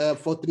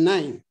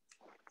 49.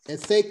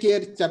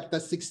 Ezekiel chapter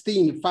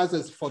 16,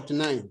 verses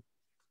 49.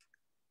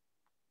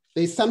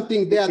 There's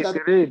something there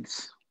that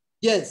reads.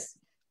 Yes.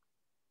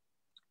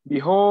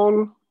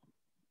 Behold,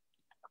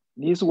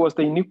 this was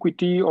the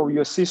iniquity of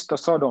your sister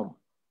Sodom.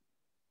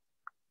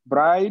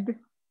 Bride,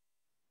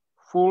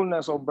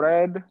 fullness of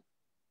bread,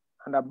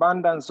 and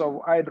abundance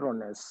of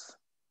idleness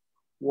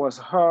was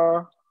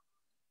her,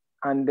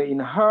 and in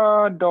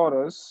her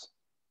daughters,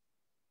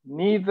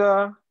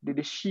 neither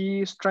did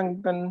she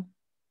strengthen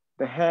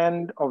the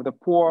hand of the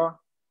poor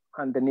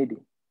and the needy.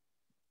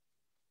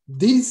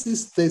 This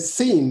is the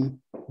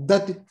sin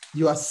that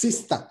your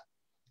sister,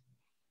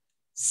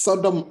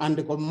 Sodom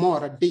and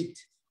Gomorrah, did.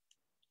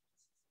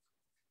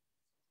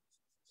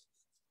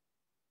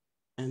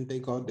 And they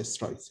got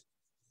destroyed.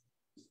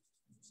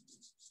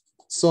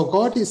 So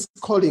God is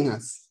calling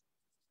us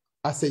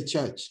as a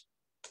church.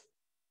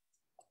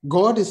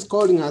 God is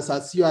calling us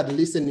as you are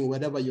listening,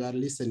 wherever you are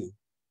listening.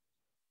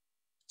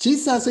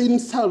 Jesus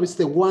himself is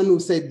the one who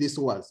said these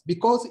words,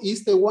 because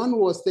he's the one who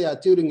was there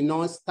during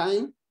Noah's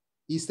time.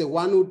 He's the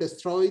one who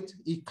destroyed.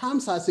 He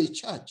comes as a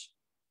church.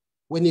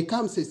 When he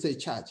comes, it's a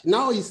church.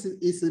 Now it's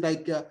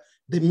like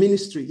the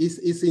ministry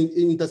is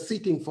in the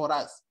sitting for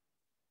us.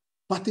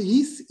 But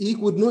he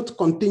would not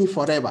continue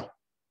forever.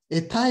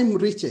 A time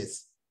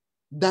reaches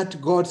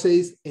that God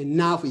says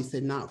enough is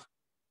enough.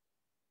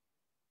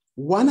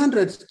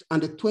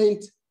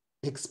 120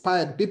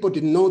 expired. People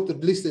did not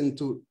listen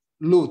to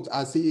Lot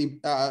as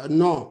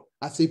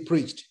he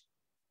preached.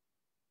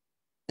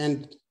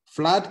 And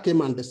flood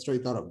came and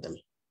destroyed all of them.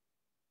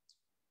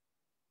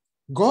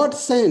 God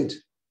sent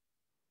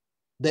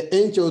the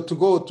angel to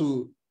go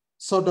to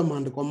Sodom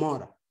and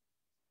Gomorrah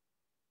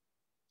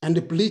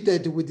and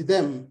pleaded with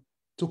them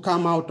to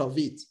come out of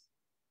it.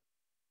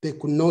 They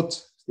could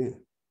not.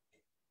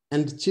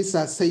 And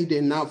Jesus said,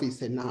 enough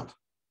is enough.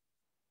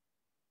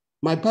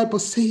 My Bible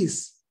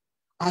says,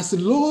 as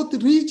Lot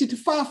reached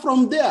far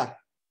from there,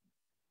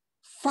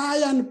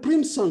 fire and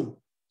crimson,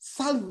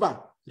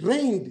 sulfur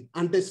rained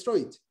and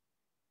destroyed.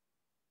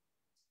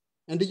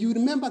 And you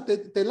remember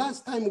that the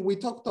last time we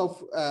talked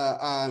of,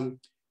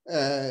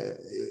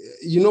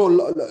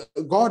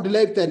 God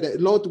left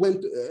and Lot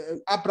went,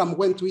 Abraham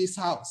went to his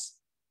house.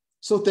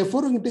 So the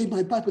following day,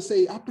 my Bible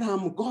says,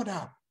 Abraham got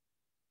up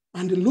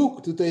and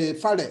looked to the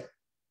valley,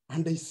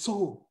 and they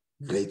saw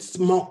great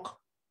smoke,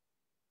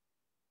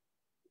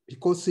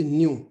 because he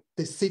knew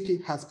the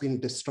city has been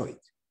destroyed.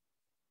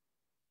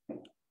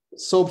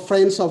 So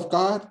friends of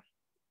God,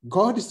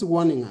 God is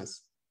warning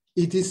us.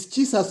 It is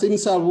Jesus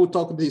himself who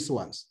talked these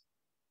ones.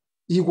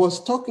 He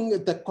was talking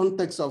in the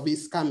context of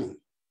his coming.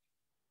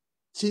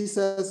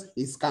 Jesus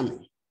is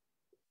coming.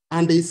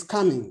 And he's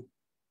coming.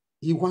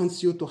 He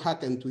wants you to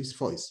hearken to his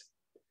voice.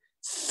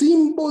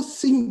 Simple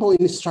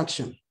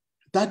instruction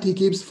that he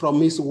gives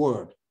from his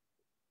word.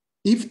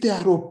 If they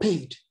are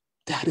obeyed,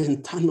 they are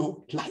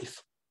eternal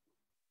life.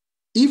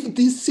 If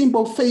this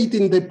simple faith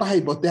in the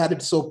Bible, they are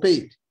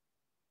disobeyed,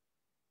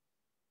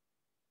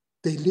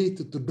 they lead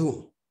to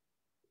doom.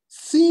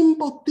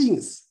 Simple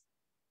things.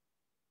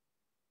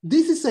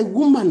 This is a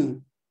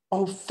woman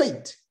of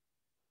faith,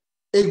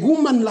 a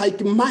woman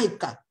like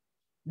Micah,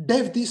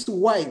 David's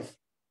wife,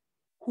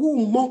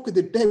 who mocked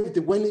David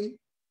when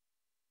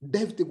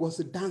David was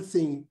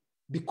dancing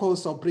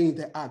because of bringing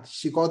the ark.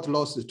 She got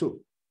lost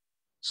too.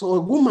 So a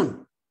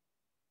woman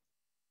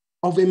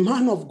of a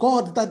man of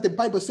God, that the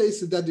Bible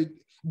says that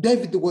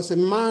David was a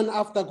man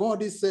after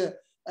God's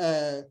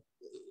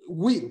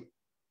will,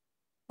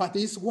 but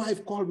his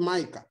wife called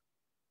Micah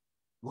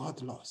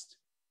got lost.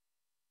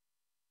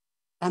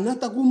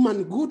 Another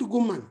woman, good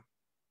woman,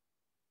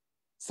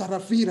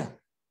 Sarafira,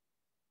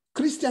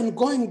 Christian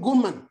going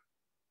woman,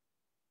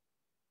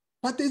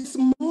 but a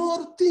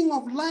small thing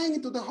of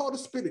lying to the Holy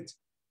Spirit,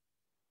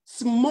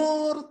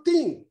 small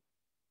thing,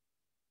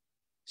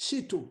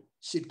 she too,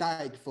 she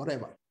died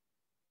forever.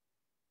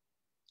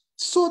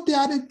 So there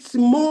are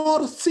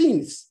small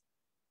sins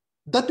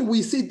that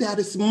we see there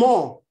is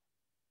more,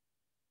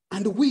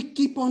 and we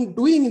keep on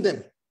doing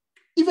them.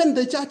 Even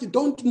the church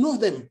don't know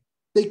them.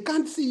 They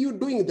can't see you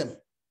doing them.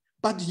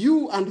 But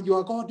you and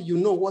your God, you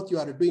know what you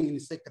are doing in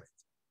secret.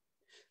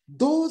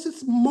 Those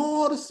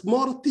small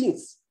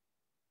things.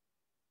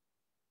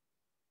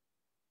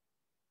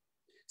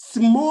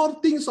 Small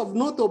things of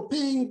not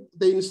obeying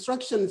the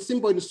instruction,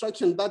 simple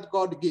instruction that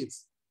God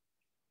gives.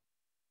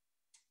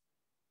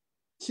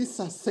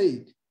 Jesus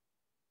said,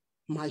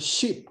 my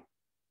sheep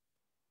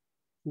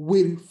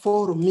will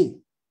follow me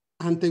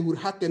and they will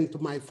hearken to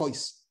my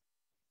voice.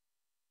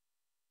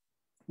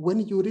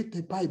 When you read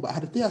the Bible, are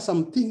there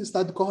some things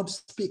that God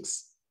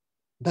speaks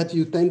that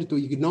you tend to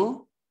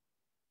ignore?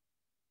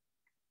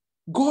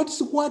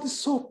 God's word is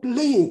so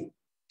plain.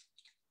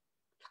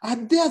 Are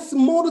there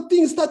small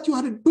things that you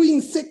are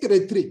doing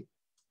secretly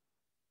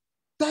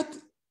that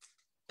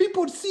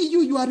people see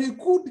you, you are a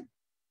good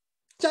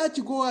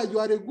church goer, you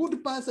are a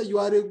good pastor, you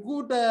are a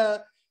good,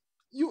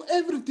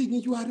 everything,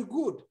 you are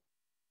good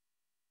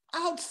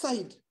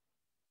outside.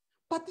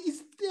 But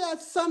is there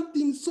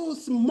something so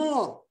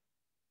small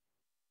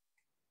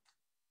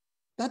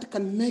that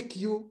can make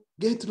you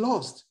get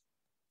lost?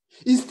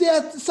 Is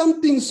there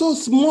something so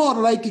small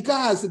like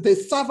Gaz, the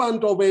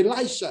servant of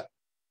Elisha,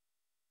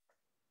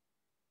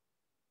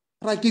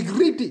 like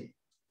greedy,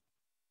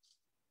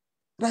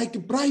 like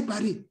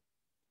bribery,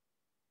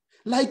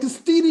 like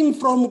stealing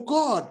from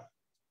God?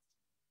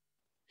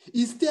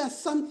 Is there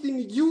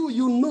something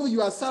you know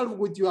yourself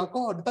with your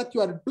God that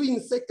you are doing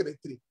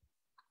secretly?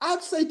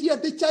 Outside here,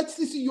 the church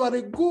says you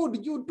are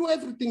good, you do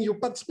everything, you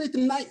participate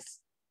nice.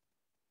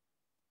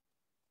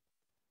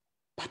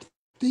 But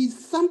there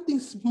is something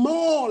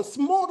small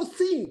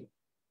thing,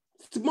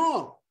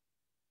 small.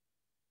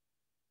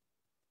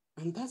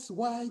 And that's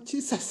why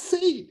Jesus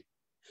said,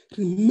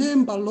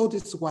 remember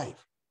Lot's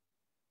wife.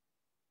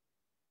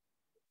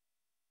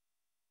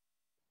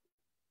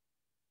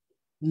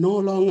 No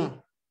longer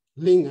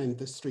linger in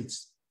the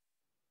streets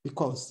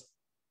because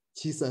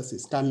Jesus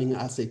is coming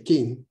as a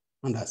king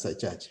and as a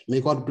judge. May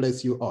God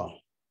bless you all.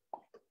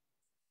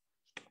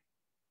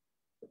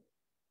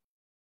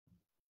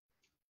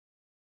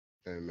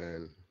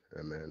 Amen.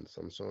 Amen.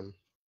 Samson,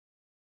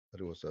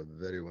 that was a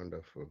very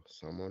wonderful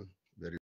sermon.